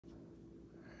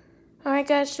Alright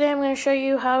guys, today I'm going to show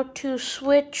you how to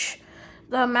switch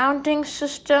the mounting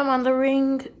system on the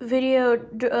Ring video,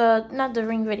 not the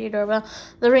Ring video doorbell,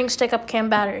 the Ring stick-up cam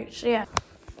batteries, yeah.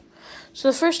 So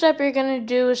the first step you're going to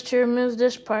do is to remove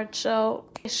this part. So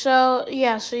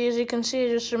as you can see,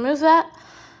 just remove that.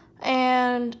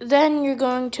 And then you're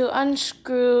going to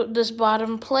unscrew this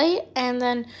bottom plate and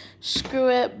then screw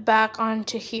it back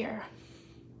onto here.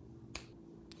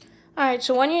 Alright,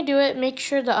 so when you do it, make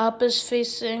sure the up is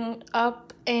facing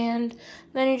up, and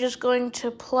then you're just going to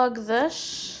plug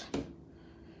this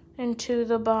into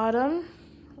the bottom,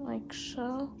 like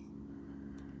so.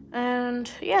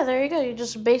 And yeah, there you go. You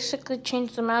just basically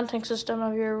change the mounting system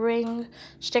of your Ring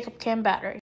stick-up cam battery.